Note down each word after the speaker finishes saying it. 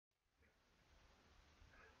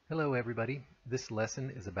Hello everybody. This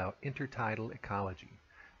lesson is about intertidal ecology.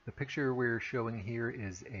 The picture we're showing here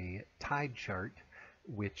is a tide chart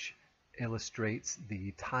which illustrates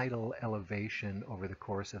the tidal elevation over the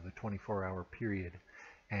course of a 24-hour period.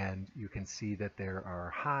 And you can see that there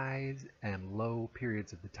are highs and low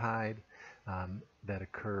periods of the tide that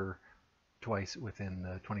occur twice within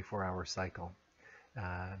the 24-hour cycle.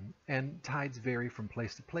 And tides vary from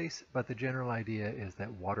place to place, but the general idea is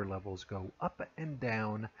that water levels go up and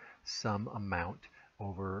down some amount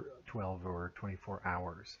over 12 or 24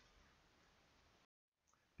 hours.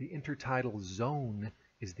 The intertidal zone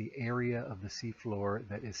is the area of the seafloor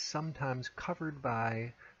that is sometimes covered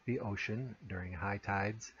by the ocean during high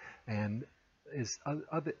tides and is at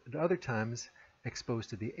other times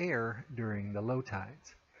exposed to the air during the low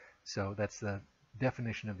tides. So that's the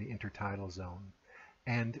definition of the intertidal zone.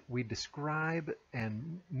 And we describe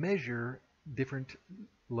and measure different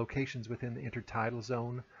locations within the intertidal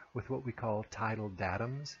zone with what we call tidal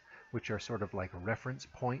datums, which are sort of like reference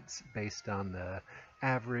points based on the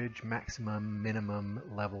average, maximum, minimum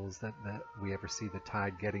levels that we ever see the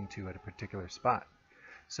tide getting to at a particular spot.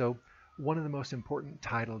 So one of the most important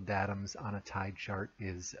tidal datums on a tide chart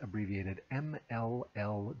is abbreviated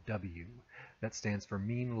MLLW. That stands for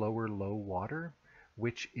mean lower low water,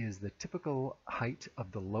 which is the typical height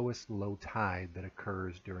of the lowest low tide that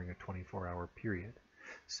occurs during a 24-hour period.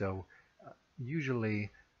 So usually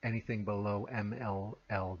anything below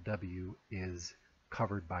MLLW is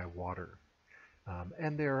covered by water.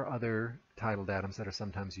 And there are other tidal datums that are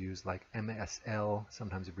sometimes used, like MSL,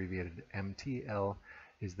 sometimes abbreviated MTL,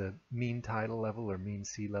 is the mean tidal level or mean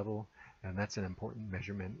sea level, and that's an important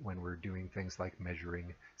measurement when we're doing things like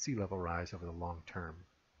measuring sea level rise over the long term.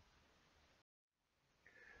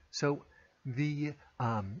 So the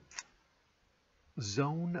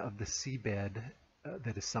zone of the seabed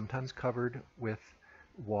that is sometimes covered with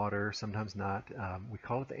water, sometimes not, we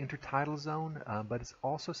call it the intertidal zone, but it's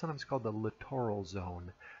also sometimes called the littoral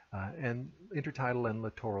zone. And intertidal and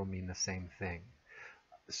littoral mean the same thing.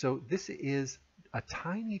 So this is a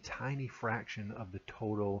tiny, tiny fraction of the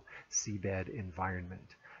total seabed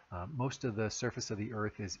environment. Most of the surface of the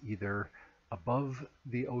Earth is either above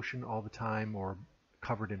the ocean all the time or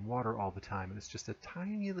covered in water all the time, and it's just a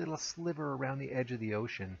tiny little sliver around the edge of the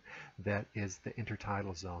ocean that is the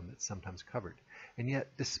intertidal zone that's sometimes covered. And yet,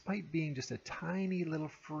 despite being just a tiny little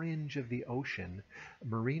fringe of the ocean,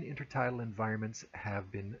 marine intertidal environments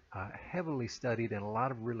have been heavily studied, and a lot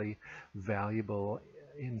of really valuable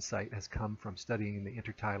insight has come from studying the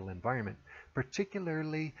intertidal environment,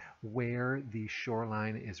 particularly where the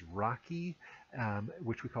shoreline is rocky,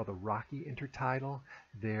 which we call the rocky intertidal.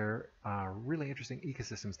 There are really interesting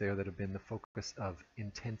ecosystems there that have been the focus of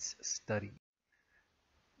intense study.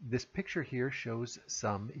 This picture here shows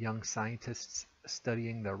some young scientists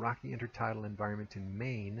studying the rocky intertidal environment in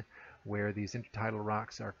Maine, where these intertidal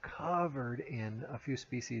rocks are covered in a few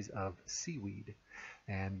species of seaweed.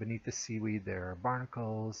 And beneath the seaweed there are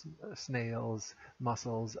barnacles, snails,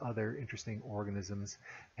 mussels, other interesting organisms,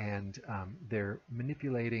 and they're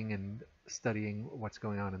manipulating and studying what's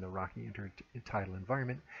going on in the rocky intertidal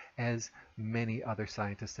environment, as many other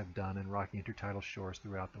scientists have done in rocky intertidal shores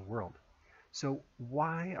throughout the world. So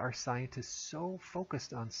why are scientists so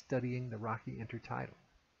focused on studying the rocky intertidal?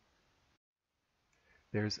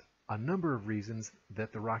 There's a number of reasons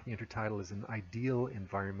that the rocky intertidal is an ideal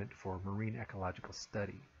environment for marine ecological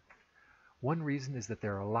study. One reason is that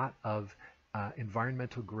there are a lot of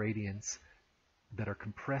environmental gradients that are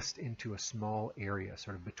compressed into a small area,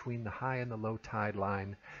 sort of between the high and the low tide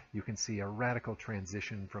line. You can see a radical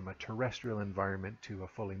transition from a terrestrial environment to a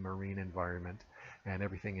fully marine environment, and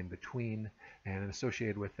everything in between. And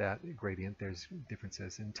associated with that gradient, there's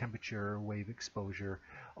differences in temperature, wave exposure,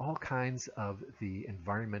 all kinds of the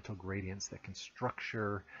environmental gradients that can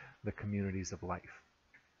structure the communities of life.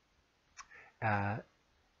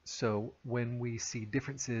 So when we see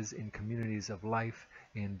differences in communities of life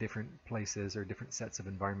in different places or different sets of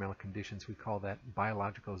environmental conditions, we call that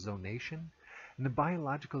biological zonation. And the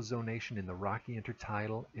biological zonation in the rocky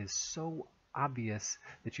intertidal is so obvious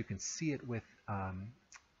that you can see it with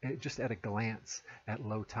just at a glance at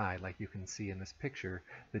low tide. Like you can see in this picture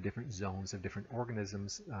the different zones of different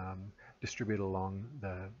organisms distributed along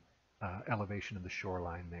the elevation of the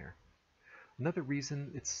shoreline there. Another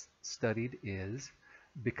reason it's studied is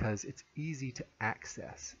because it's easy to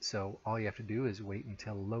access. So all you have to do is wait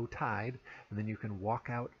until low tide, and then you can walk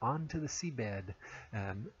out onto the seabed,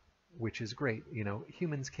 which is great. You know,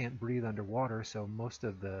 humans can't breathe underwater, so most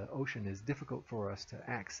of the ocean is difficult for us to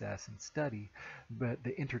access and study, but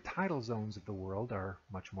the intertidal zones of the world are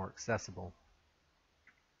much more accessible.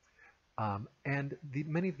 And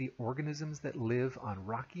many of the organisms that live on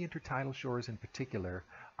rocky intertidal shores in particular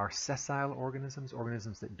are sessile organisms,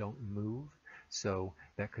 organisms that don't move. So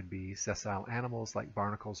that could be sessile animals like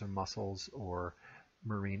barnacles or mussels, or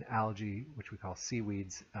marine algae, which we call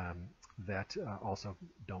seaweeds, that also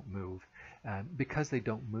don't move. Because they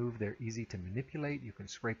don't move, they're easy to manipulate. You can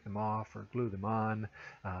scrape them off or glue them on.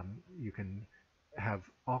 You can have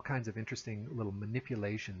all kinds of interesting little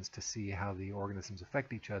manipulations to see how the organisms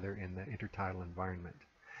affect each other in the intertidal environment.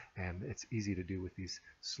 And it's easy to do with these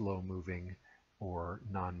slow-moving or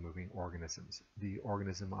non-moving organisms. The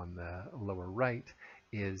organism on the lower right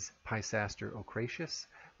is Pysaster ocratius,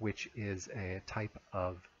 which is a type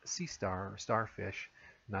of sea star or starfish,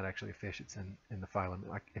 not actually a fish, it's in the phylum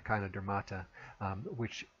Echinodermata,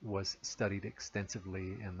 which was studied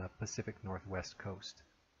extensively in the Pacific Northwest coast.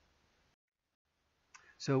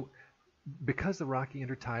 So because the rocky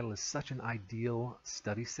intertidal is such an ideal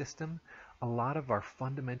study system, a lot of our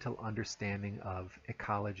fundamental understanding of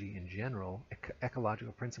ecology in general,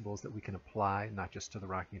 ecological principles that we can apply not just to the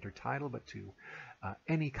rocky intertidal but to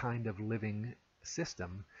any kind of living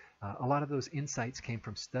system, a lot of those insights came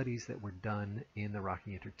from studies that were done in the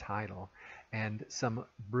rocky intertidal. And some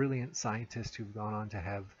brilliant scientists who've gone on to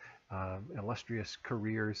have illustrious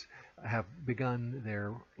careers have begun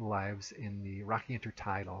their lives in the rocky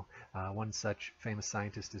intertidal. One such famous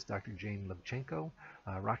scientist is Dr. Jane Lubchenco,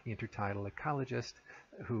 a rocky intertidal ecologist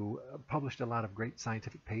who published a lot of great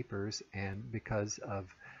scientific papers, and because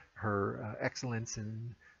of her excellence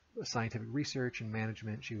in scientific research and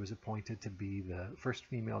management, she was appointed to be the first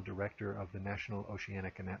female director of the National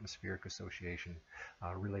Oceanic and Atmospheric Association,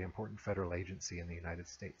 a really important federal agency in the United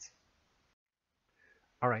States.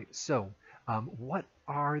 All right, so what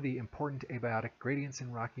are the important abiotic gradients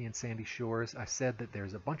in rocky and sandy shores? I said that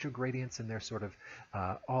there's a bunch of gradients and they're sort of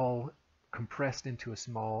all compressed into a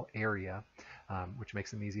small area, which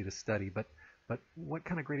makes them easy to study. But what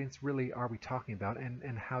kind of gradients really are we talking about,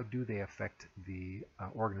 and how do they affect the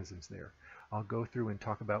organisms there? I'll go through and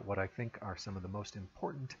talk about what I think are some of the most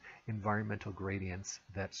important environmental gradients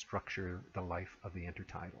that structure the life of the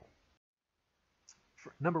intertidal.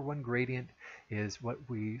 Number one gradient is what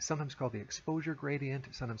we sometimes call the exposure gradient,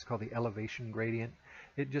 sometimes called the elevation gradient.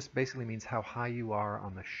 It just basically means how high you are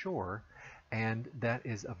on the shore, and that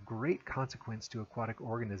is of great consequence to aquatic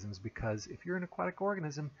organisms, because if you're an aquatic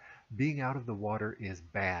organism, being out of the water is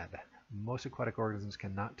bad. Most aquatic organisms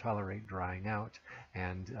cannot tolerate drying out,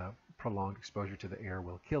 and prolonged exposure to the air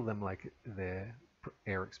will kill them, like the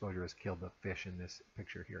air exposure has killed the fish in this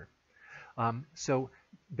picture here. So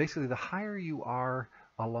basically, the higher you are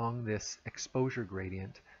along this exposure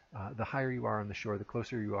gradient, the higher you are on the shore, the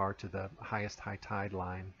closer you are to the highest high tide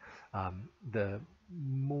line, the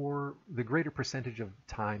greater percentage of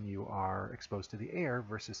time you are exposed to the air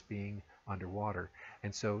versus being underwater.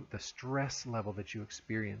 And so the stress level that you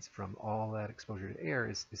experience from all that exposure to air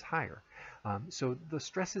is higher. So the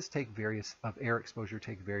stresses of air exposure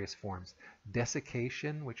take various forms.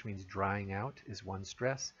 Desiccation, which means drying out, is one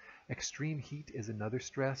stress. Extreme heat is another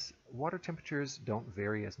stress. Water temperatures don't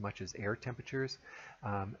vary as much as air temperatures,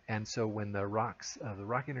 and so when the rocks of the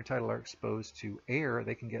rocky intertidal are exposed to air,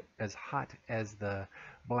 they can get as hot as the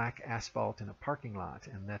black asphalt in a parking lot,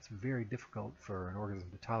 and that's very difficult for an organism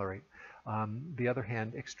to tolerate. On the other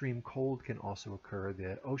hand, extreme cold can also occur.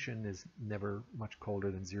 The ocean is never much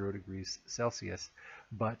colder than 0 degrees Celsius,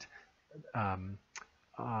 but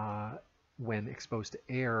when exposed to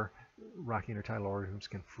air, rocky intertidal organisms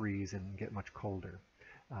can freeze and get much colder.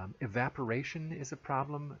 Evaporation is a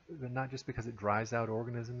problem, not just because it dries out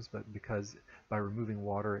organisms, but because by removing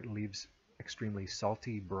water it leaves extremely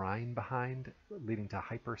salty brine behind, leading to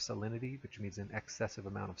hypersalinity, which means an excessive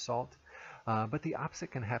amount of salt. But the opposite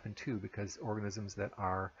can happen too, because organisms that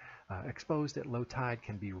are exposed at low tide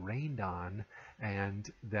can be rained on, and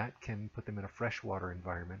that can put them in a freshwater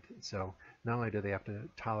environment. So not only do they have to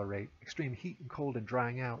tolerate extreme heat and cold and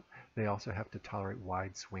drying out, they also have to tolerate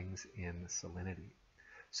wide swings in salinity.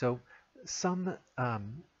 So some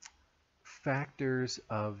factors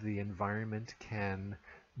of the environment can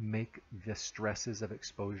make the stresses of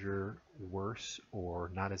exposure worse or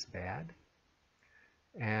not as bad.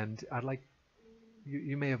 And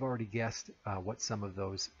you may have already guessed what some of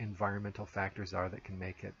those environmental factors are that can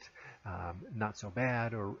make it not so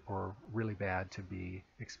bad or really bad to be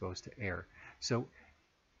exposed to air. So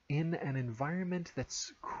in an environment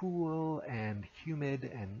that's cool and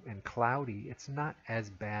humid and cloudy, it's not as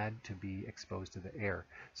bad to be exposed to the air.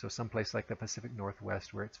 So someplace like the Pacific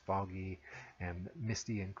Northwest, where it's foggy and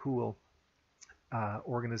misty and cool,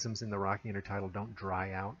 organisms in the rocky intertidal don't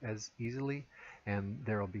dry out as easily, and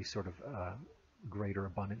there will be sort of greater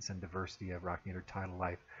abundance and diversity of rocky intertidal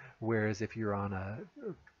life. Whereas if you're on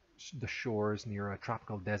the shores near a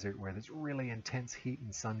tropical desert where there's really intense heat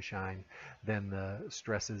and sunshine, then the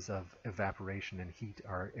stresses of evaporation and heat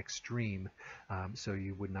are extreme, so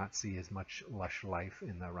you would not see as much lush life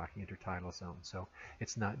in the rocky intertidal zone. So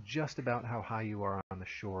it's not just about how high you are on the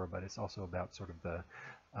shore, but it's also about sort of the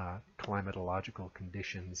climatological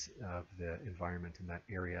conditions of the environment in that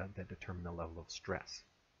area that determine the level of stress.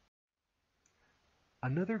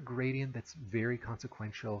 Another gradient that's very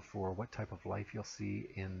consequential for what type of life you'll see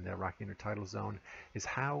in the rocky intertidal zone is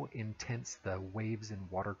how intense the waves and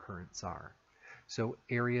water currents are. So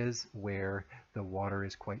areas where the water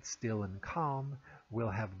is quite still and calm will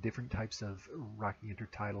have different types of rocky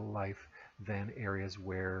intertidal life than areas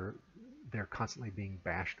where they're constantly being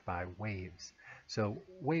bashed by waves. So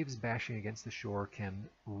waves bashing against the shore can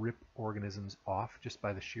rip organisms off just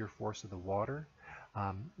by the sheer force of the water.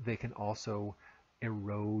 They can also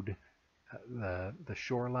erode the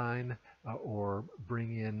shoreline or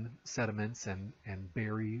bring in sediments and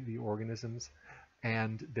bury the organisms.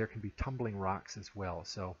 And there can be tumbling rocks as well.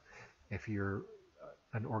 So if you're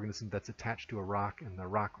an organism that's attached to a rock and the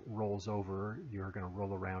rock rolls over, you're going to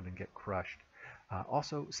roll around and get crushed.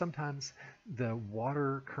 Also, sometimes the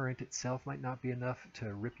water current itself might not be enough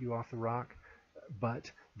to rip you off the rock,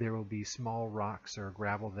 but there will be small rocks or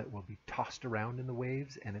gravel that will be tossed around in the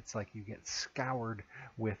waves, and it's like you get scoured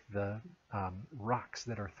with the rocks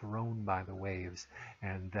that are thrown by the waves,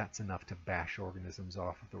 and that's enough to bash organisms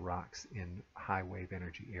off of the rocks in high wave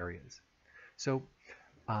energy areas. So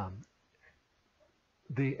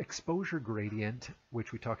the exposure gradient,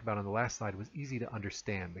 which we talked about on the last slide, was easy to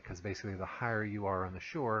understand because basically the higher you are on the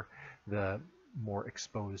shore, the more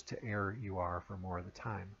exposed to air you are for more of the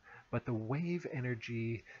time. But the wave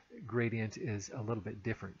energy gradient is a little bit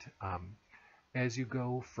different. As you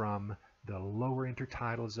go from the lower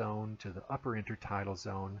intertidal zone to the upper intertidal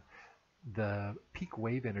zone, the peak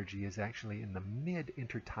wave energy is actually in the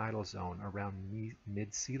mid-intertidal zone around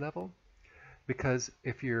mid-sea level, because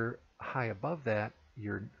if you're high above that,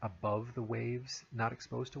 you're above the waves, not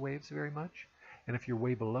exposed to waves very much. And if you're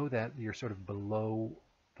way below that, you're sort of below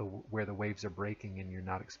where the waves are breaking and you're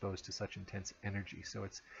not exposed to such intense energy. So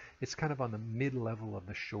it's kind of on the mid-level of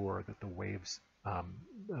the shore that the waves,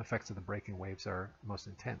 the effects of the breaking waves are most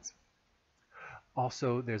intense.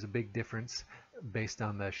 Also, there's a big difference based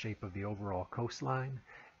on the shape of the overall coastline.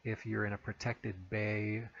 If you're in a protected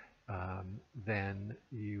bay, then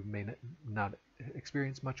you may not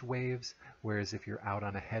experience much waves, whereas if you're out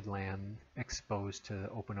on a headland exposed to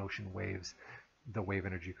open ocean waves, the wave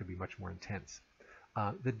energy could be much more intense.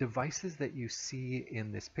 The devices that you see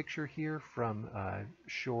in this picture here from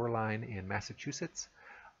shoreline in Massachusetts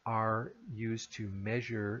are used to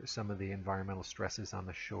measure some of the environmental stresses on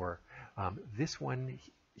the shore. This one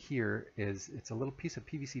here it's a little piece of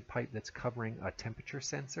PVC pipe that's covering a temperature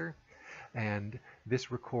sensor, and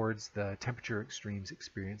this records the temperature extremes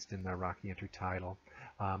experienced in the rocky intertidal,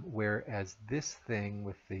 whereas this thing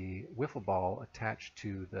with the wiffle ball attached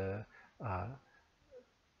to the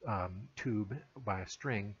tube by a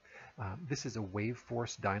string, this is a wave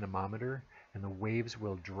force dynamometer, and the waves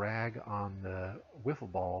will drag on the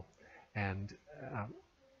wiffle ball, and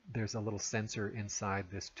there's a little sensor inside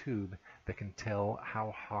this tube that can tell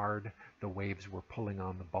how hard the waves were pulling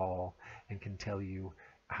on the ball and can tell you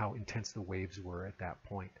how intense the waves were at that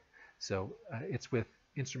point. So it's with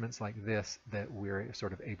instruments like this that we're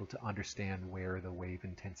sort of able to understand where the wave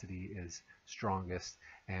intensity is strongest,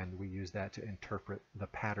 and we use that to interpret the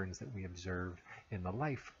patterns that we observe in the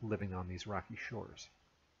life living on these rocky shores.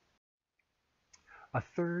 A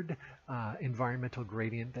third environmental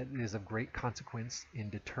gradient that is of great consequence in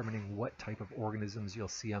determining what type of organisms you'll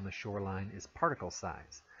see on the shoreline is particle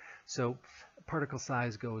size. So particle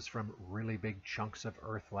size goes from really big chunks of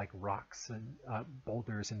earth like rocks and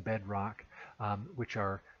boulders and bedrock, which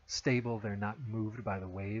are stable, they're not moved by the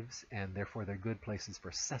waves, and therefore they're good places for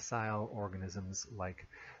sessile organisms like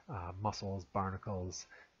mussels, barnacles,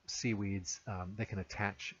 seaweeds. They can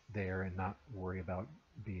attach there and not worry about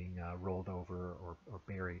being rolled over or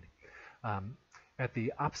buried. At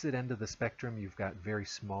the opposite end of the spectrum, you've got very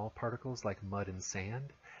small particles like mud and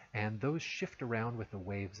sand, and those shift around with the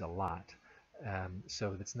waves a lot.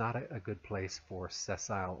 So it's not a good place for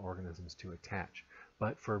sessile organisms to attach.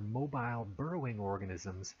 But for mobile burrowing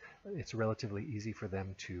organisms, it's relatively easy for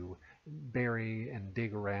them to bury and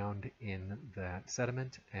dig around in that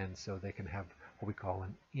sediment, and so they can have what we call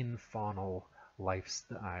an infaunal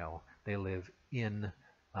lifestyle. They live in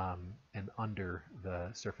and under the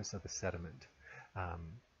surface of the sediment.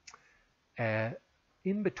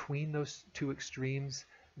 In between those two extremes,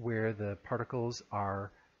 where the particles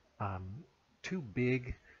are um, too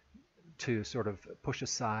big to sort of push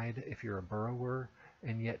aside if you're a burrower,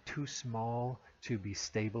 and yet too small to be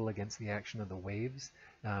stable against the action of the waves.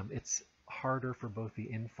 It's harder for both the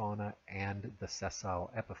infauna and the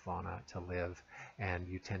sessile epifauna to live, and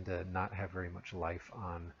you tend to not have very much life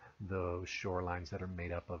on those shorelines that are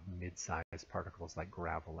made up of mid-sized particles like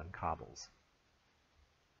gravel and cobbles.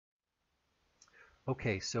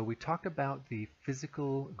 Okay, so we talked about the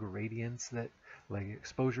physical gradients that, like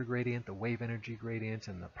exposure gradient, the wave energy gradient,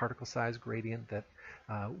 and the particle size gradient that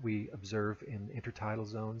we observe in intertidal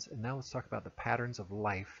zones. And now let's talk about the patterns of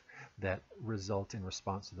life that result in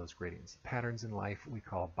response to those gradients. Patterns in life we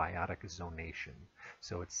call biotic zonation.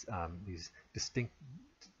 So it's these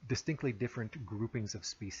distinctly different groupings of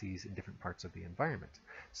species in different parts of the environment.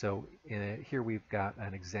 So here we've got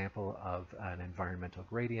an example of an environmental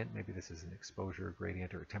gradient. Maybe this is an exposure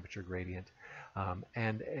gradient or a temperature gradient.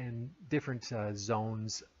 And in different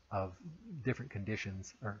zones of different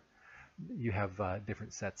conditions, or you have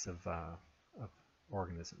different sets of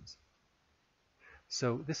organisms.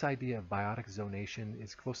 So this idea of biotic zonation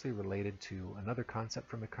is closely related to another concept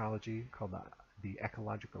from ecology called the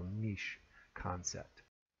ecological niche concept.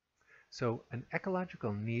 So an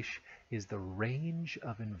ecological niche is the range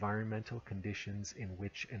of environmental conditions in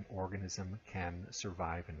which an organism can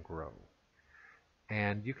survive and grow.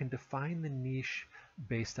 And you can define the niche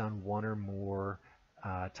based on one or more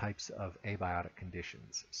types of abiotic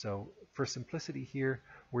conditions. So for simplicity here,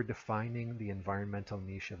 we're defining the environmental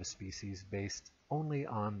niche of a species based only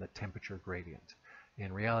on the temperature gradient.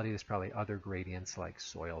 In reality, there's probably other gradients like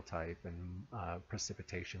soil type and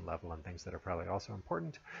precipitation level and things that are probably also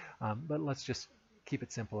important, but let's just keep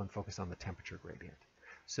it simple and focus on the temperature gradient.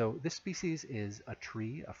 So this species is a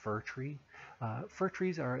tree, a fir tree. Fir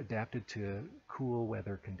trees are adapted to cool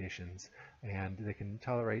weather conditions, and they can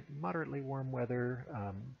tolerate moderately warm weather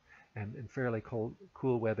and fairly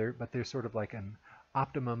cool weather, but they're sort of like an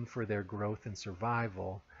optimum for their growth and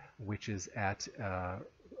survival, which is at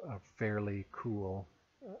a fairly cool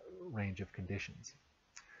range of conditions.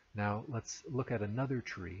 Now let's look at another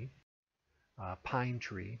tree, pine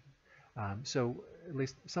tree. So at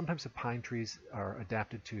least sometimes the pine trees are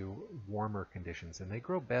adapted to warmer conditions, and they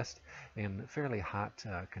grow best in fairly hot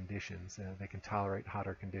conditions. They can tolerate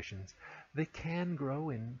hotter conditions. They can grow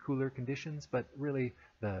in cooler conditions, but really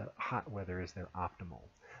the hot weather is their optimal.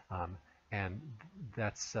 And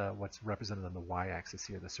that's what's represented on the y-axis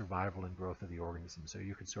here, the survival and growth of the organism. So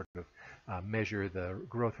you could sort of measure the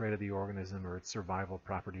growth rate of the organism or its survival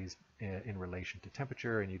properties in relation to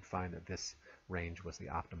temperature, and you'd find that this range was the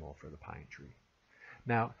optimal for the pine tree.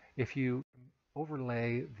 Now, if you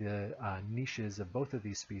overlay the niches of both of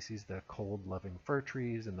these species, the cold-loving fir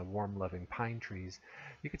trees and the warm-loving pine trees,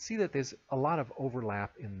 you can see that there's a lot of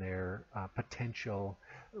overlap in their potential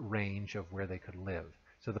range of where they could live.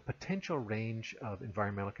 So the potential range of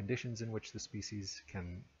environmental conditions in which the species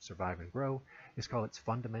can survive and grow is called its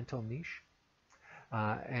fundamental niche.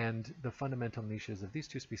 And the fundamental niches of these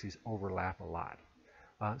two species overlap a lot.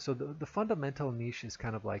 So the fundamental niche is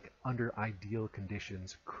kind of like under ideal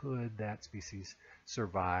conditions, could that species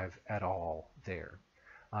survive at all there?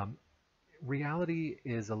 Reality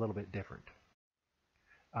is a little bit different.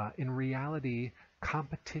 In reality,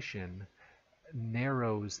 competition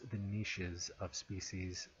narrows the niches of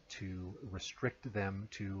species to restrict them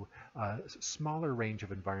to a smaller range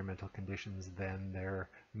of environmental conditions than their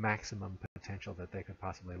maximum potential that they could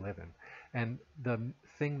possibly live in. And the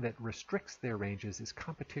thing that restricts their ranges is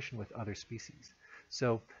competition with other species.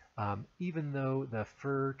 So even though the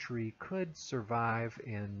fir tree could survive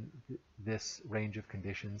in this range of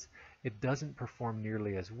conditions, it doesn't perform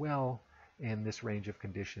nearly as well in this range of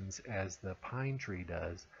conditions as the pine tree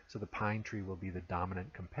does. So the pine tree will be the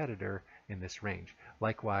dominant competitor in this range.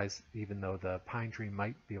 Likewise, even though the pine tree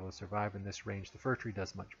might be able to survive in this range, the fir tree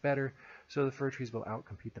does much better. So the fir trees will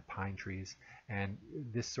outcompete the pine trees, and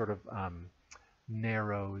this sort of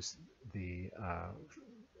narrows the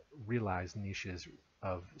realized niches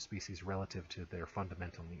of species relative to their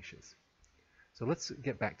fundamental niches. So let's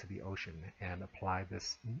get back to the ocean and apply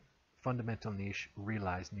this fundamental niche,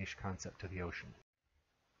 realized niche concept to the ocean.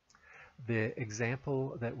 The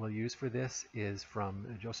example that we'll use for this is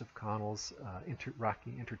from Joseph Connell's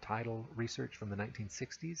rocky intertidal research from the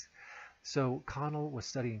 1960s. So Connell was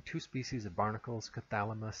studying two species of barnacles,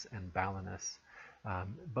 Cathalymus and Balanus,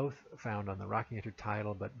 both found on the rocky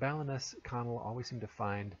intertidal, but Balanus, Connell always seemed to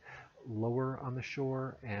find lower on the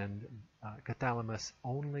shore, and Cathalymus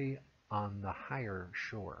only on the higher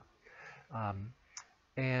shore.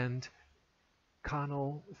 And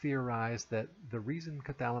Connell theorized that the reason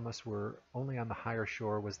Cathalamous were only on the higher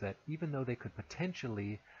shore was that even though they could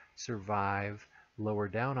potentially survive lower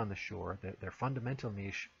down on the shore, that their fundamental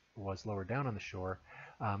niche was lower down on the shore,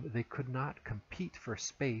 they could not compete for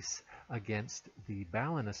space against the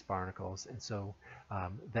Balanus barnacles, and so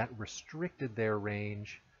that restricted their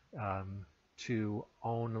range to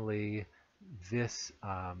only this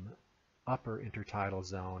upper intertidal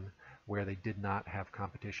zone, where they did not have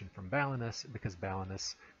competition from Balanus because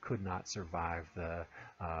Balanus could not survive the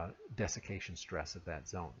desiccation stress of that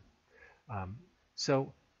zone.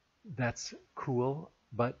 So that's cool,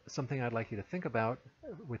 but something I'd like you to think about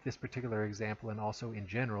with this particular example, and also in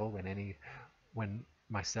general when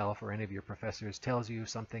myself or any of your professors tells you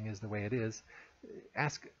something is the way it is,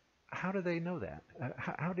 ask, how do they know that?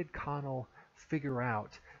 How did Connell figure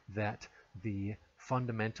out that the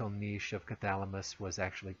fundamental niche of Cathalamous was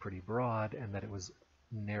actually pretty broad and that it was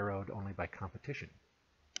narrowed only by competition?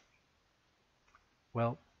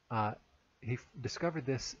 Well, he discovered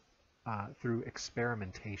this through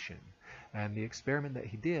experimentation. And the experiment that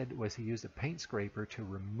he did was he used a paint scraper to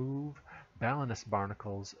remove Balanus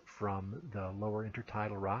barnacles from the lower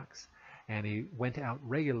intertidal rocks. And he went out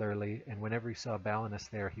regularly, and whenever he saw Balanus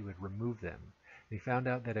there, he would remove them. And he found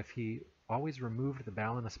out that if he always removed the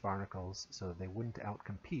Balanus barnacles so that they wouldn't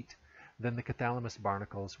outcompete, then the Cathalamous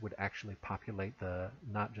barnacles would actually populate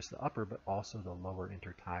not just the upper, but also the lower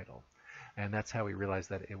intertidal. And that's how we realized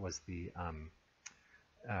that it was the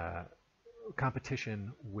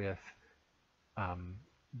competition with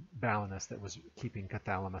Balanus that was keeping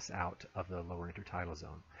Cathalamous out of the lower intertidal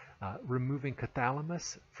zone. Removing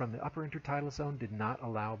Cathalamous from the upper intertidal zone did not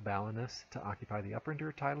allow Balanus to occupy the upper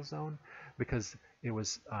intertidal zone because it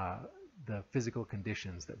was the physical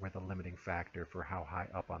conditions that were the limiting factor for how high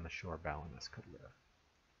up on the shore Balanus could live.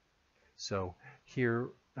 So here,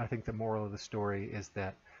 I think the moral of the story is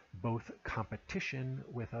that both competition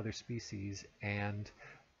with other species and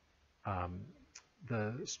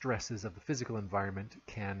the stresses of the physical environment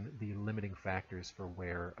can be limiting factors for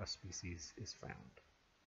where a species is found.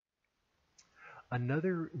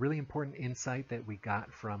 Another really important insight that we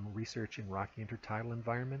got from research in rocky intertidal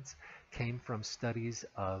environments came from studies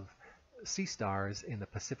of sea stars in the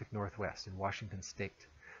Pacific Northwest in Washington State.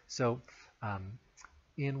 So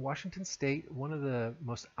in Washington State, one of the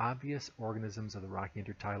most obvious organisms of the rocky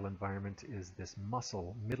intertidal environment is this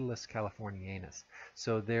mussel, Mytilus californianus.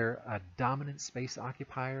 So they're a dominant space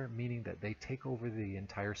occupier, meaning that they take over the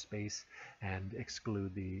entire space and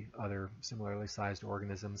exclude the other similarly sized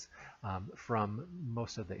organisms from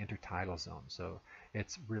most of the intertidal zone. So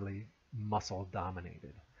it's really mussel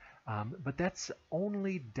dominated. But that's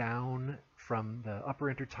only down from the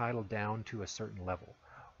upper intertidal down to a certain level.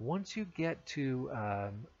 Once you get to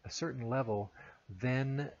a certain level,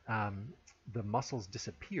 then the mussels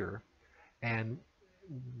disappear, and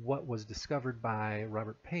what was discovered by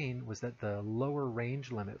Robert Payne was that the lower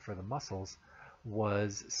range limit for the mussels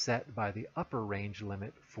was set by the upper range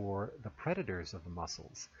limit for the predators of the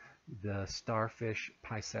mussels, the starfish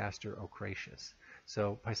Pisaster ocratius.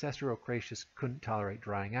 So Pisaster ocratius couldn't tolerate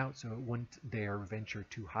drying out, so it wouldn't dare venture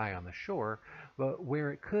too high on the shore, but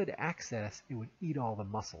where it could access, it would eat all the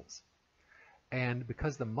mussels. And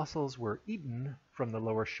because the mussels were eaten from the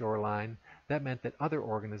lower shoreline, that meant that other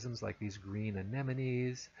organisms like these green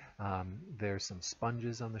anemones, there's some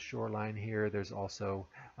sponges on the shoreline here, there's also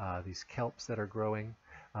these kelps that are growing.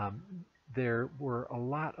 There were a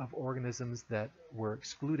lot of organisms that were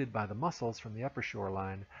excluded by the mussels from the upper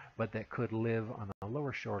shoreline, but that could live on the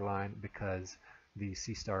lower shoreline because the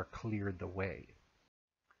sea star cleared the way.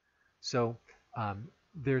 So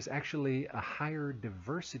there's actually a higher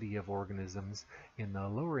diversity of organisms in the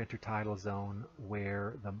lower intertidal zone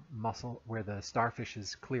where the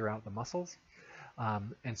starfishes clear out the mussels.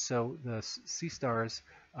 And so the sea stars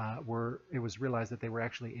it was realized that they were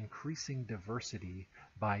actually increasing diversity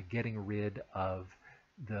by getting rid of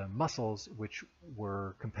the mussels, which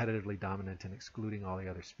were competitively dominant and excluding all the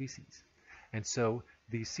other species. And so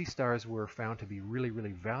these sea stars were found to be really,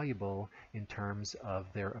 really valuable in terms of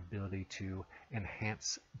their ability to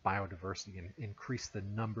enhance biodiversity and increase the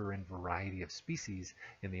number and variety of species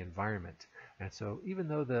in the environment. And so even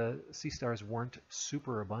though the sea stars weren't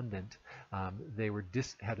super abundant, they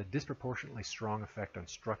had a disproportionately strong effect on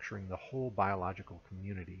structuring the whole biological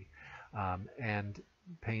community. And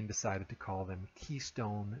Payne decided to call them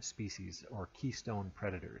keystone species or keystone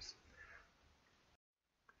predators.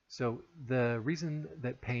 So the reason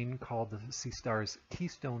that Payne called the sea stars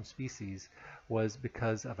keystone species was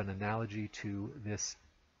because of an analogy to this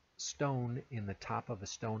stone in the top of a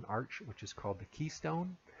stone arch, which is called the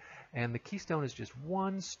keystone. And the keystone is just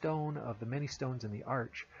one stone of the many stones in the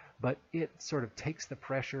arch, but it sort of takes the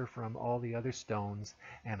pressure from all the other stones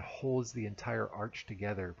and holds the entire arch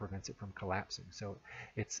together, prevents it from collapsing. So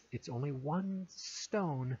it's only one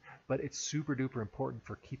stone, but it's super duper important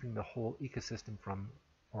for keeping the whole ecosystem from,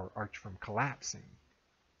 or arch from, collapsing.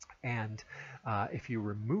 And if you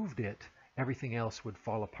removed it, everything else would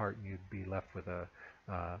fall apart and you'd be left with a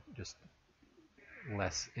just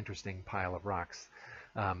less interesting pile of rocks.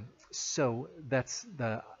 So that's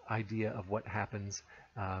the idea of what happens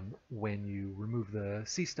when you remove the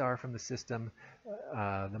sea star from the system.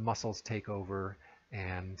 The mussels take over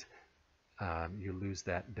and you lose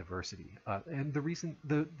that diversity. And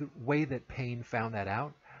the way that Payne found that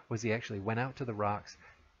out was he actually went out to the rocks,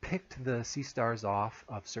 picked the sea stars off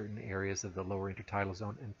of certain areas of the lower intertidal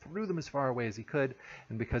zone and threw them as far away as he could.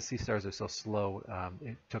 And because sea stars are so slow,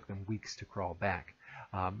 it took them weeks to crawl back.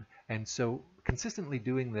 And so consistently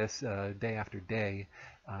doing this day after day,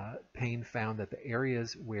 Payne found that the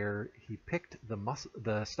areas where he picked the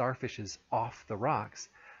starfishes off the rocks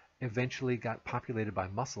eventually got populated by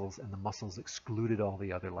mussels, and the mussels excluded all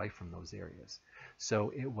the other life from those areas.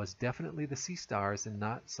 So it was definitely the sea stars and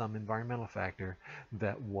not some environmental factor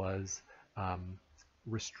that was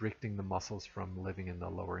restricting the mussels from living in the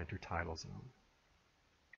lower intertidal zone.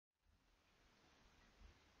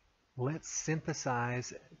 Let's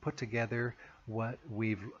synthesize, put together what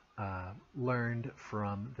we've learned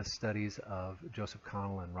from the studies of Joseph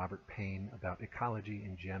Connell and Robert Payne about ecology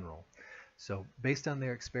in general. So based on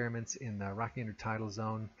their experiments in the rocky intertidal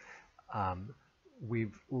zone,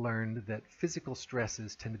 we've learned that physical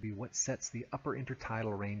stresses tend to be what sets the upper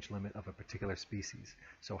intertidal range limit of a particular species.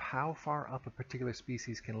 So how far up a particular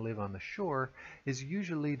species can live on the shore is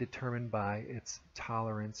usually determined by its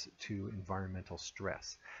tolerance to environmental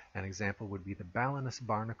stress. An example would be the balanus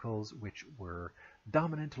barnacles, which were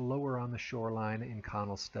dominant lower on the shoreline in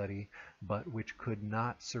Connell's study, but which could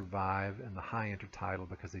not survive in the high intertidal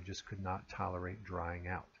because they just could not tolerate drying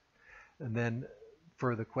out. And then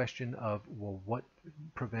for the question of, well, what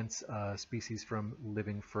prevents a species from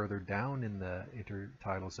living further down in the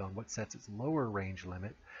intertidal zone? What sets its lower range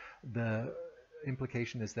limit? The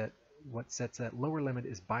implication is that what sets that lower limit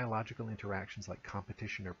is biological interactions like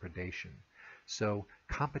competition or predation. So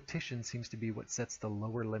competition seems to be what sets the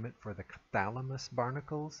lower limit for the thalamus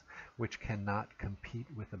barnacles, which cannot compete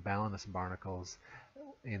with the balanus barnacles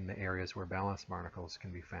in the areas where balanus barnacles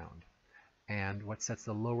can be found. And what sets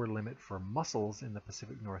the lower limit for mussels in the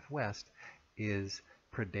Pacific Northwest is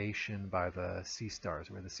predation by the sea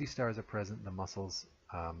stars. Where the sea stars are present, the mussels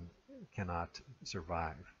cannot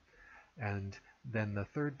survive. And then the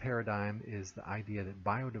third paradigm is the idea that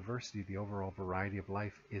biodiversity, the overall variety of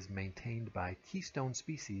life, is maintained by keystone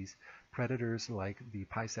species, predators like the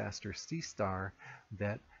Pysaster sea star,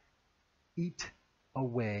 that eat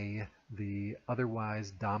away the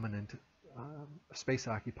otherwise dominant space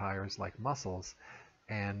occupiers like mussels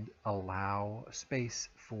and allow space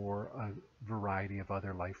for a variety of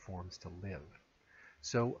other life forms to live.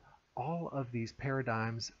 So all of these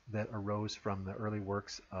paradigms that arose from the early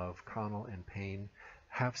works of Connell and Payne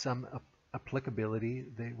have some applicability.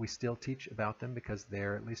 We still teach about them because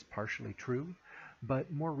they're at least partially true, but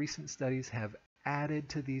more recent studies have added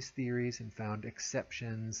to these theories and found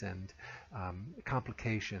exceptions and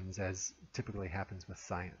complications, as typically happens with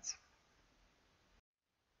science.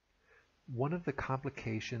 One of the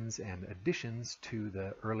complications and additions to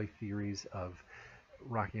the early theories of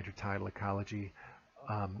rocky intertidal ecology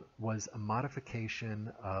was a modification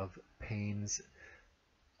of Payne's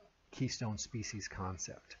keystone species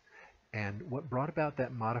concept. And what brought about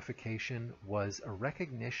that modification was a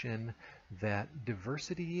recognition that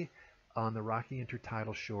diversity on the rocky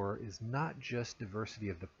intertidal shore is not just diversity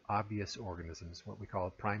of the obvious organisms, what we call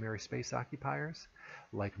primary space occupiers,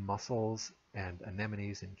 like mussels and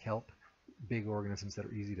anemones and kelp, big organisms that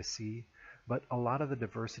are easy to see, but a lot of the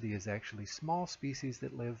diversity is actually small species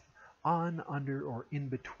that live on, under, or in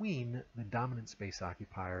between the dominant space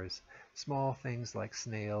occupiers, small things like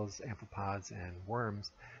snails, amphipods, and worms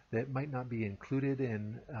that might not be included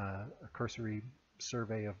in a cursory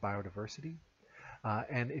survey of biodiversity.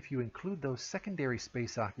 And if you include those secondary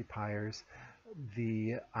space occupiers,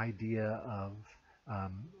 the idea of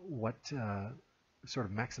what sort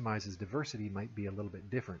of maximizes diversity might be a little bit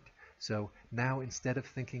different. So now, instead of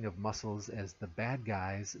thinking of mussels as the bad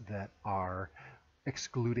guys that are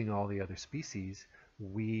excluding all the other species,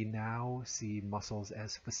 we now see mussels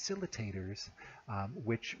as facilitators,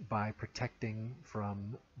 which by protecting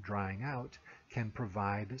from drying out can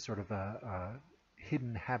provide sort of a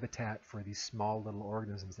hidden habitat for these small little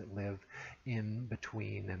organisms that live in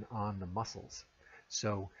between and on the mussels.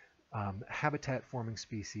 So Habitat forming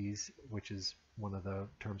species, which is one of the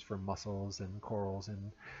terms for mussels and corals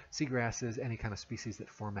and seagrasses, any kind of species that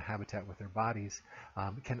form a habitat with their bodies,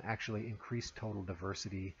 can actually increase total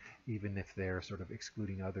diversity even if they're sort of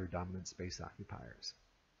excluding other dominant space occupiers.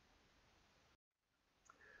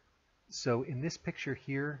 So in this picture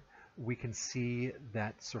here, we can see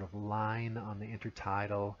that sort of line on the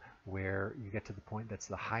intertidal where you get to the point that's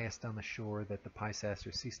the highest on the shore that the pisces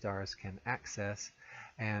or sea stars can access.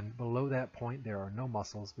 And below that point, there are no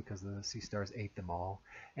mussels because the sea stars ate them all.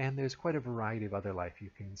 And there's quite a variety of other life.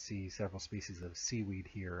 You can see several species of seaweed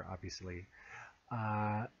here, obviously.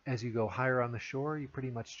 As you go higher on the shore, you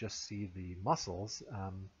pretty much just see the mussels.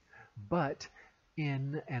 But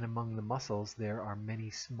in and among the mussels, there are many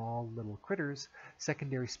small little critters,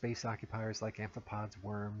 secondary space occupiers like amphipods,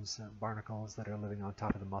 worms, barnacles that are living on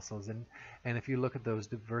top of the mussels. And if you look at those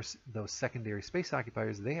secondary space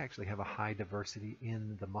occupiers, they actually have a high diversity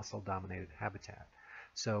in the mussel-dominated habitat.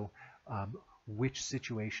 So which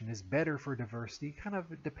situation is better for diversity kind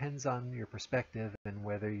of depends on your perspective and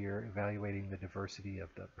whether you're evaluating the diversity of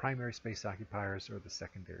the primary space occupiers or the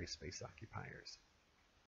secondary space occupiers.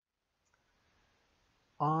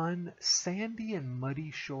 On sandy and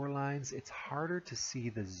muddy shorelines, it's harder to see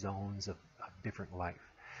the zones of different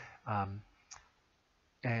life.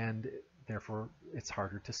 And therefore, it's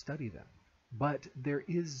harder to study them. But there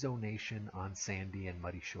is zonation on sandy and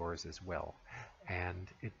muddy shores as well. And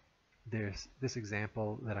there's this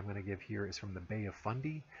example that I'm going to give here is from the Bay of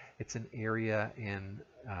Fundy. It's an area in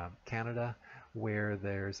Canada where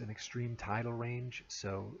there's an extreme tidal range,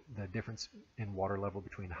 so the difference in water level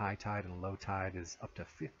between high tide and low tide is up to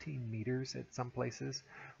 15 meters at some places,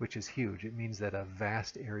 which is huge. It means that a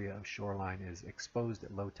vast area of shoreline is exposed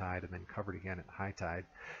at low tide and then covered again at high tide.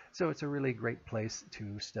 So it's a really great place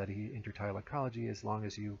to study intertidal ecology as long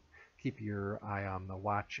as you keep your eye on the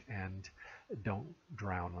watch and don't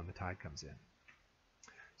drown when the tide comes in.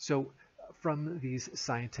 So from these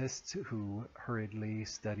scientists who hurriedly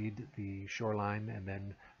studied the shoreline and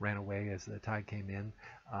then ran away as the tide came in,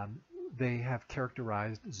 they have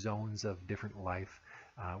characterized zones of different life,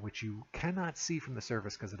 which you cannot see from the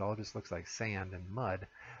surface because it all just looks like sand and mud.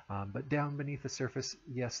 But down beneath the surface,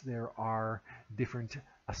 yes, there are different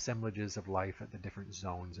assemblages of life at the different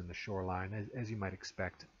zones in the shoreline, as you might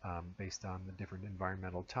expect, based on the different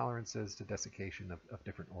environmental tolerances to desiccation of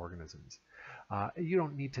different organisms. You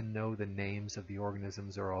don't need to know the names of the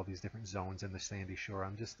organisms or all these different zones in the sandy shore.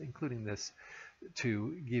 I'm just including this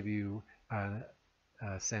to give you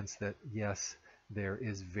a sense that, yes, there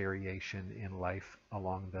is variation in life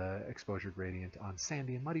along the exposure gradient on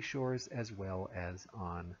sandy and muddy shores as well as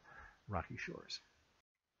on rocky shores.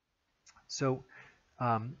 So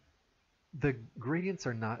the gradients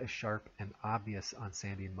are not as sharp and obvious on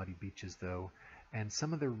sandy and muddy beaches though, and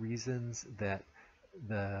some of the reasons that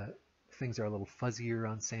the things are a little fuzzier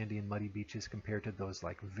on sandy and muddy beaches compared to those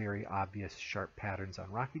like very obvious sharp patterns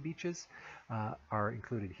on rocky beaches are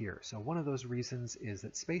included here. So one of those reasons is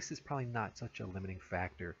that space is probably not such a limiting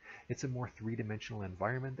factor. It's a more three-dimensional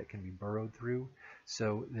environment that can be burrowed through,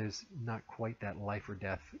 so there's not quite that life or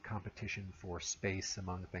death competition for space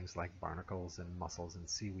among things like barnacles and mussels and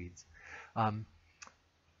seaweeds.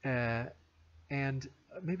 And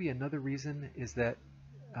maybe another reason is that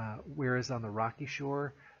whereas on the rocky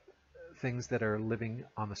shore, things that are living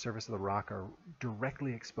on the surface of the rock are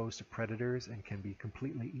directly exposed to predators and can be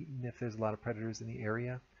completely eaten if there's a lot of predators in the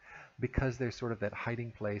area. Because there's sort of that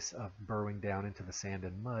hiding place of burrowing down into the sand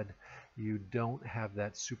and mud, you don't have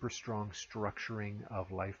that super strong structuring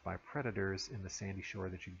of life by predators in the sandy shore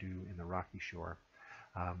that you do in the rocky shore.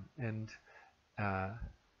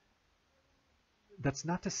 That's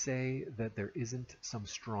not to say that there isn't some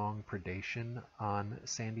strong predation on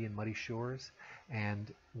sandy and muddy shores,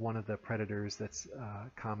 and one of the predators that's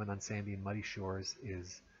common on sandy and muddy shores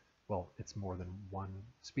is, well, it's more than one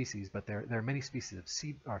species, but there are many species of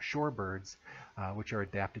shorebirds which are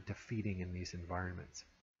adapted to feeding in these environments.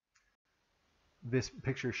 This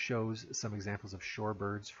picture shows some examples of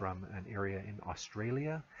shorebirds from an area in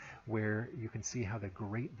Australia, where you can see how the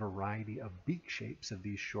great variety of beak shapes of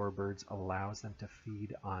these shorebirds allows them to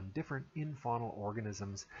feed on different infaunal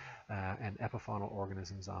organisms and epifaunal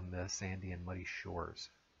organisms on the sandy and muddy shores.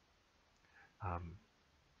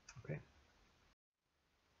 Okay.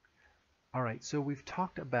 All right, so we've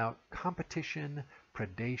talked about competition,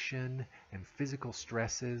 predation, and physical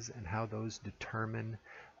stresses and how those determine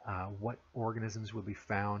what organisms will be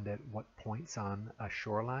found at what points on a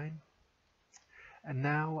shoreline. And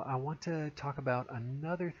now I want to talk about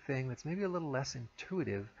another thing that's maybe a little less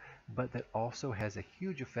intuitive, but that also has a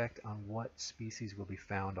huge effect on what species will be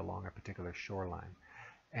found along a particular shoreline.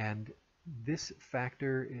 And this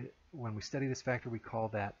factor, when we study this factor, we call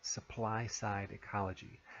that supply side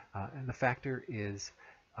ecology. And the factor is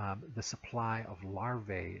the supply of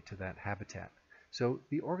larvae to that habitat. So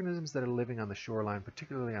the organisms that are living on the shoreline,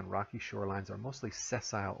 particularly on rocky shorelines, are mostly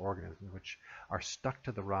sessile organisms, which are stuck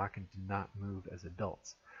to the rock and do not move as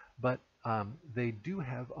adults. But they do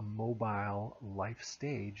have a mobile life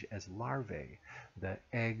stage as larvae. The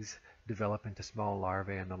eggs develop into small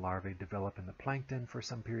larvae, and the larvae develop in the plankton for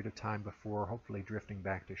some period of time before hopefully drifting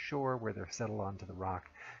back to shore, where they're settled onto the rock,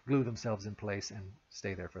 glue themselves in place, and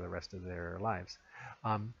stay there for the rest of their lives.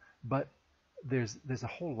 But there's a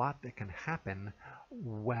whole lot that can happen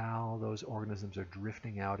while those organisms are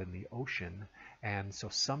drifting out in the ocean, and so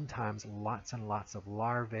sometimes lots and lots of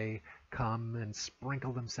larvae come and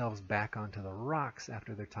sprinkle themselves back onto the rocks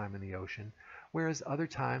after their time in the ocean, whereas other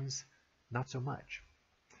times not so much.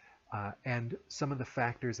 And some of the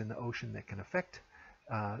factors in the ocean that can affect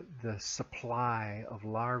the supply of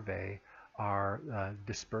larvae are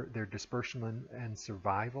their dispersion and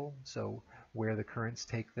survival, so where the currents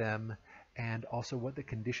take them, and also what the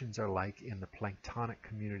conditions are like in the planktonic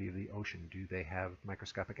community of the ocean. Do they have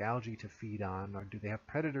microscopic algae to feed on, or do they have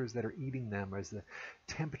predators that are eating them, or is the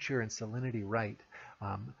temperature and salinity right?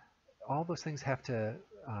 All those things have to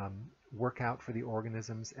work out for the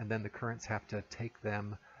organisms, and then the currents have to take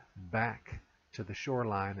them back to the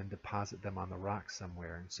shoreline and deposit them on the rocks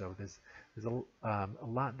somewhere. And so there's a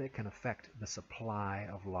lot that can affect the supply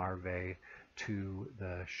of larvae to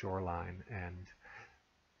the shoreline. And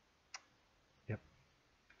yep,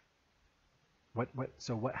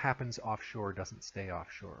 so what happens offshore doesn't stay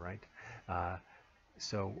offshore, right?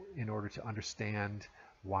 So in order to understand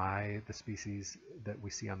why the species that we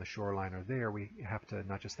see on the shoreline are there, we have to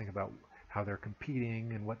not just think about how they're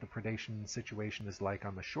competing and what the predation situation is like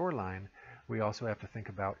on the shoreline. We also have to think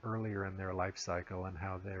about earlier in their life cycle and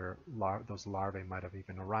how those larvae might have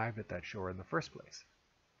even arrived at that shore in the first place.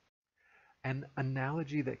 An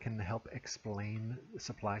analogy that can help explain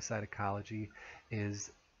supply side ecology is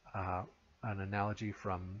an analogy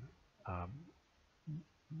from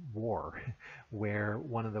war, where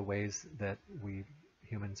one of the ways that we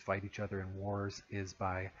humans fight each other in wars is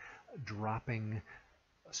by dropping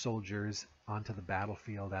soldiers onto the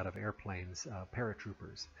battlefield out of airplanes,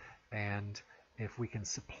 paratroopers. And if we can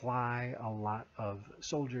supply a lot of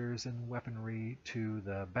soldiers and weaponry to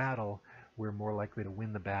the battle, we're more likely to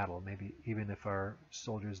win the battle, maybe even if our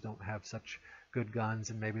soldiers don't have such good guns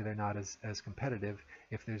and maybe they're not as competitive.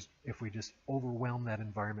 If we just overwhelm that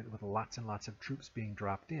environment with lots and lots of troops being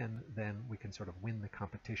dropped in, then we can sort of win the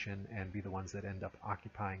competition and be the ones that end up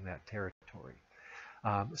occupying that territory.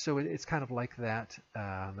 So it's kind of like that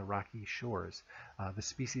on the rocky shores. The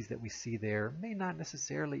species that we see there may not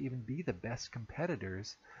necessarily even be the best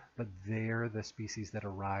competitors, but they're the species that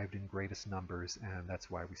arrived in greatest numbers, and that's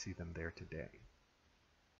why we see them there today.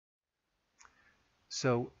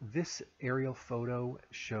 So this aerial photo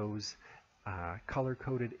shows a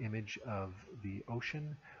color-coded image of the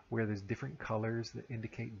ocean, where there's different colors that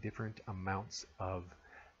indicate different amounts of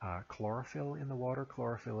chlorophyll in the water.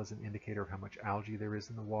 Chlorophyll is an indicator of how much algae there is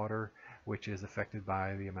in the water, which is affected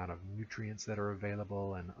by the amount of nutrients that are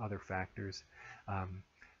available and other factors.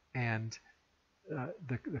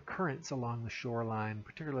 The currents along the shoreline,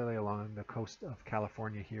 particularly along the coast of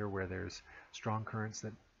California here, where there's strong currents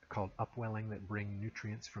that called upwelling that bring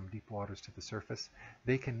nutrients from deep waters to the surface,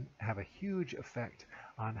 they can have a huge effect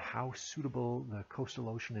on how suitable the coastal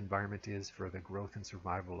ocean environment is for the growth and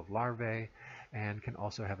survival of larvae, and can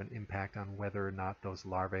also have an impact on whether or not those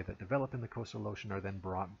larvae that develop in the coastal ocean are then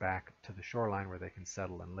brought back to the shoreline where they can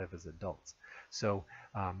settle and live as adults. So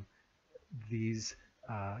these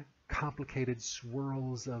complicated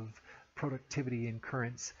swirls of productivity and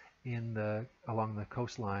currents along the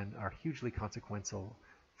coastline are hugely consequential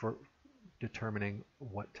for determining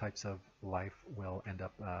what types of life will end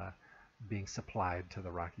up being supplied to the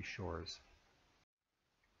rocky shores.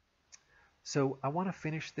 So I want to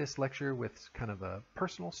finish this lecture with kind of a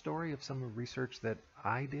personal story of some research that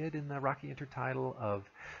I did in the Rocky Intertidal of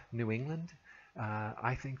New England.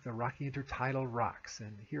 I think the Rocky Intertidal rocks,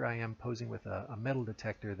 and here I am posing with a metal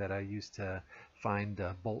detector that I use to find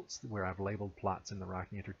bolts where I've labeled plots in the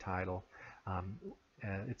Rocky Intertidal.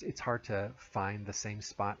 It's hard to find the same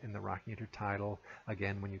spot in the Rocky Intertidal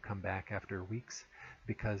again when you come back after weeks,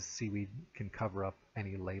 because seaweed can cover up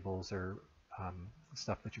any labels or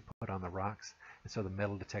stuff that you put on the rocks. And so the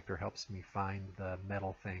metal detector helps me find the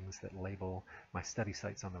metal things that label my study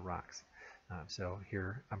sites on the rocks. So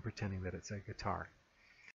here I'm pretending that it's a guitar.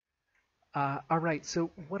 All right, so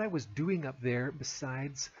what I was doing up there,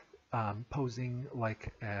 besides posing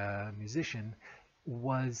like a musician,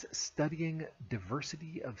 was studying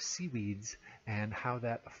diversity of seaweeds and how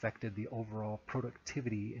that affected the overall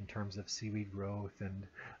productivity in terms of seaweed growth and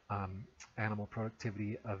animal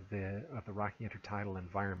productivity of the rocky intertidal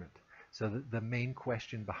environment. So the main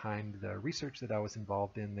question behind the research that I was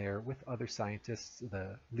involved in there with other scientists,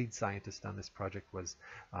 the lead scientist on this project was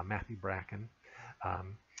Matthew Bracken.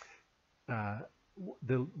 Um, uh,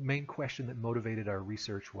 the main question that motivated our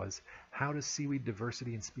research was, how does seaweed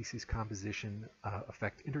diversity and species composition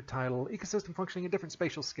affect intertidal ecosystem functioning at different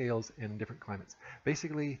spatial scales and in different climates?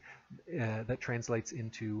 Basically, that translates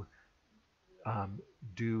into,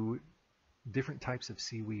 do different types of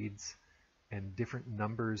seaweeds and different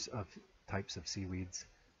numbers of types of seaweeds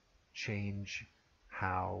change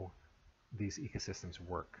how these ecosystems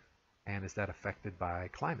work? And is that affected by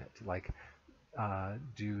climate? Like,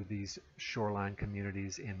 do these shoreline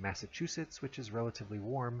communities in Massachusetts, which is relatively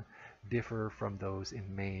warm, differ from those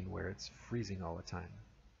in Maine where it's freezing all the time?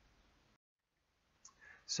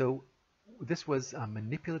 So this was a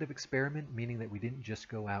manipulative experiment, meaning that we didn't just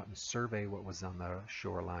go out and survey what was on the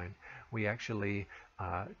shoreline. We actually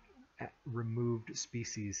removed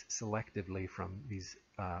species selectively from these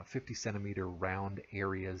 50 centimeter round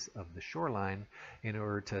areas of the shoreline in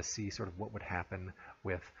order to see sort of what would happen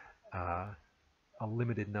with a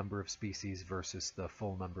limited number of species versus the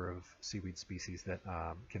full number of seaweed species that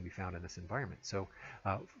can be found in this environment. So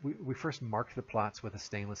we first marked the plots with a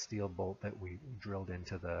stainless steel bolt that we drilled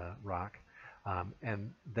into the rock,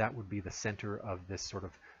 and that would be the center of this sort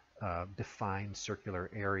of defined circular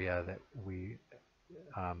area that we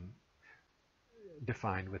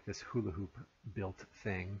defined with this hula hoop built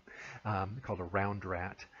thing called a round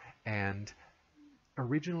rat. And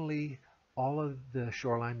originally, all of the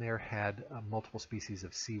shoreline there had multiple species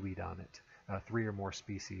of seaweed on it, 3 or more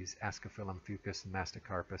species: Ascophyllum, Fucus, and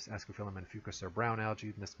Mastocarpus. Ascophyllum and Fucus are brown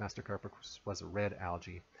algae, and this Mastocarpus was a red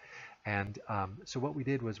algae. And so what we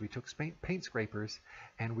did was we took paint scrapers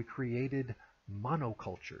and we created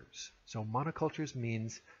monocultures. So monocultures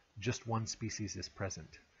means just one species is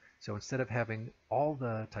present. So instead of having all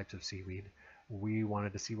the types of seaweed, we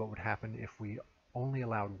wanted to see what would happen if we only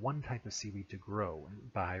allowed one type of seaweed to grow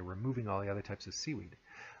by removing all the other types of seaweed.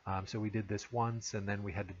 So we did this once, and then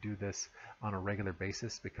we had to do this on a regular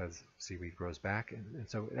basis because seaweed grows back. And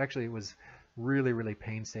so actually it was really, really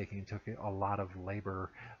painstaking. It took a lot of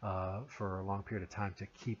labor for a long period of time to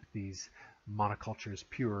keep these monocultures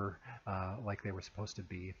pure like they were supposed to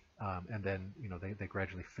be. And then, they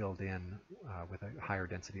gradually filled in with a higher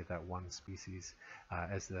density of that one species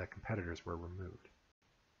as the competitors were removed.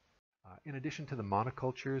 In addition to the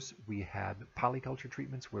monocultures, we had polyculture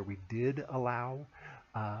treatments where we did allow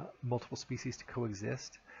multiple species to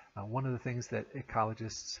coexist. One of the things that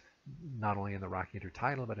ecologists, not only in the rocky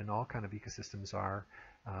intertidal, but in all kind of ecosystems, are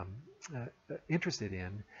interested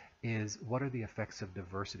in is, what are the effects of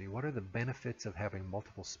diversity? What are the benefits of having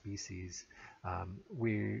multiple species?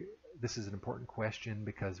 This is an important question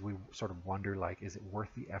because we sort of wonder, like, is it worth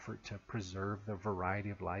the effort to preserve the variety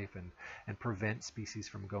of life and prevent species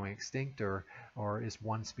from going extinct, or is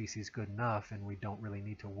one species good enough and we don't really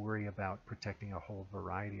need to worry about protecting a whole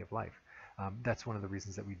variety of life? That's one of the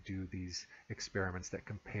reasons that we do these experiments that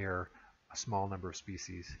compare a small number of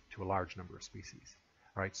species to a large number of species.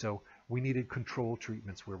 All right, so we needed control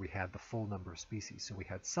treatments where we had the full number of species. So we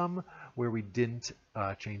had some where we didn't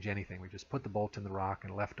change anything. We just put the bolt in the rock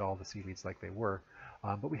and left all the seaweeds like they were.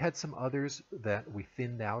 But we had some others that we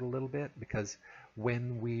thinned out a little bit, because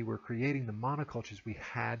when we were creating the monocultures, we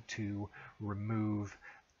had to remove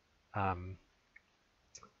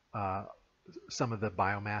some of the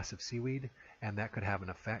biomass of seaweed, and that could have an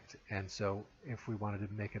effect. And so if we wanted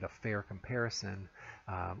to make it a fair comparison,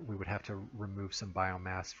 we would have to remove some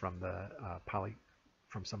biomass from the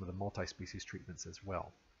from some of the multi-species treatments as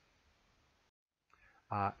well.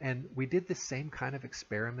 And we did the same kind of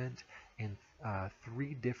experiment in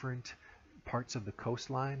 3 different parts of the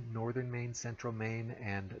coastline: northern Maine, central Maine,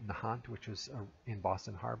 and Nahant, which was in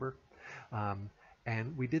Boston Harbor.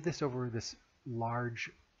 And we did this over this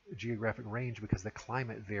large geographic range because the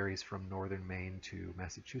climate varies from northern Maine to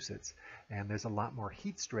Massachusetts, and there's a lot more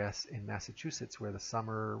heat stress in Massachusetts where the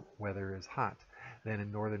summer weather is hot than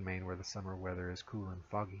in northern Maine where the summer weather is cool and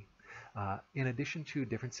foggy. In addition to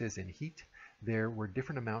differences in heat, there were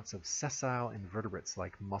different amounts of sessile invertebrates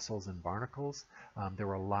like mussels and barnacles. There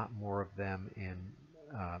were a lot more of them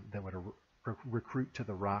that would recruit to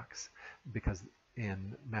the rocks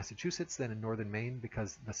in Massachusetts than in northern Maine,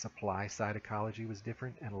 because the supply side ecology was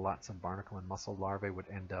different, and lots of barnacle and mussel larvae would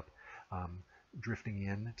end up drifting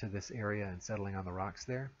in to this area and settling on the rocks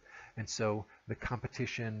there. And so the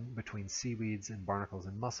competition between seaweeds and barnacles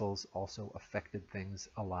and mussels also affected things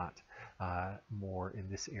a lot more in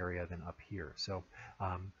this area than up here. So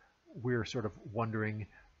we're sort of wondering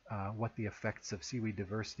what the effects of seaweed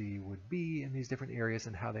diversity would be in these different areas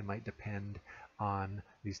and how they might depend on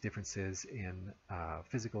these differences in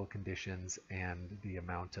physical conditions and the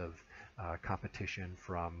amount of competition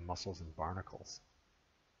from mussels and barnacles.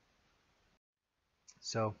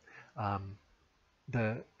 So I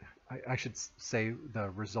should say the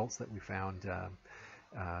results that we found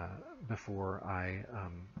before I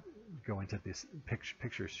go into this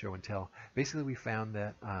picture show and tell. Basically, we found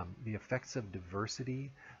that the effects of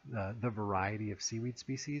diversity, the variety of seaweed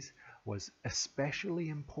species, was especially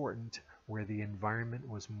important where the environment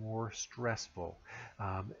was more stressful.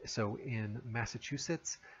 So in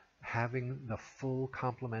Massachusetts, having the full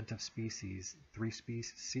complement of species,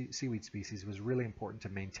 seaweed species, was really important to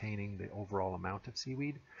maintaining the overall amount of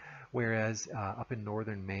seaweed. Whereas up in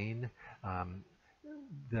northern Maine,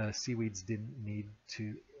 the seaweeds didn't need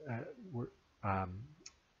to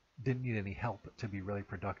didn't need any help to be really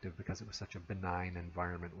productive because it was such a benign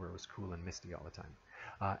environment where it was cool and misty all the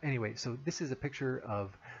time. Anyway, so this is a picture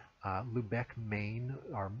of Lubec, Maine,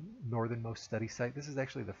 our northernmost study site. This is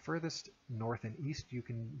actually the furthest north and east you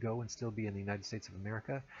can go and still be in the United States of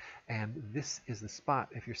America. And this is the spot,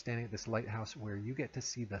 if you're standing at this lighthouse, where you get to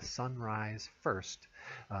see the sunrise first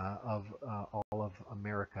of all of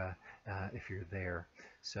America if you're there.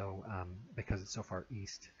 So because it's so far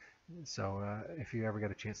east. So if you ever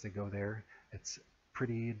get a chance to go there, it's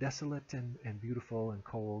pretty desolate and beautiful and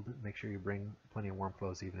cold. Make sure you bring plenty of warm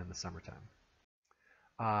clothes even in the summertime.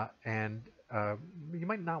 And you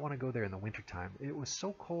might not want to go there in the wintertime. It was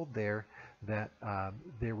so cold there that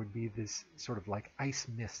there would be this sort of like ice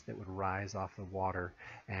mist that would rise off the water,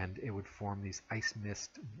 and it would form these ice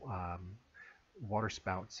mist water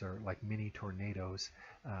spouts, or like mini tornadoes,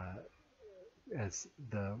 as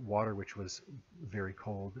the water, which was very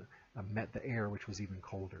cold, met the air, which was even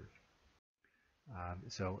colder.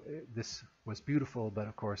 So this was beautiful, but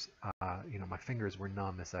of course, my fingers were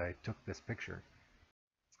numb as I took this picture.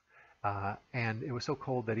 And it was so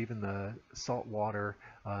cold that even the salt water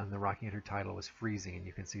in the Rocky Intertidal was freezing, and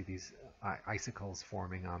you can see these icicles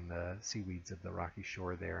forming on the seaweeds of the rocky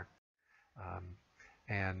shore there.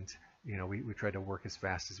 And we tried to work as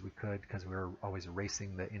fast as we could because we were always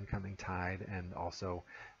racing the incoming tide, and also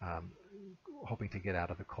hoping to get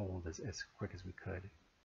out of the cold as quick as we could.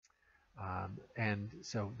 And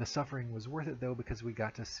so the suffering was worth it, though, because we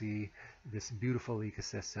got to see this beautiful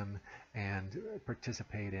ecosystem and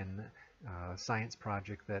participate in a science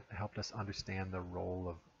project that helped us understand the role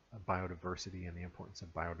of biodiversity and the importance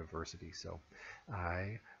of biodiversity. So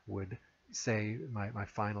I would say my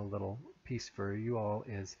final little piece for you all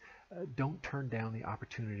is don't turn down the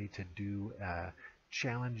opportunity to do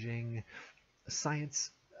challenging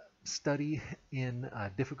science study in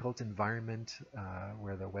a difficult environment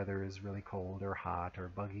where the weather is really cold or hot or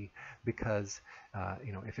buggy, because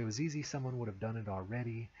if it was easy, someone would have done it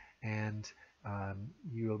already, and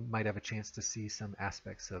you might have a chance to see some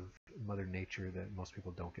aspects of Mother Nature that most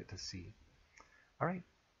people don't get to see. All right,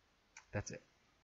 that's it.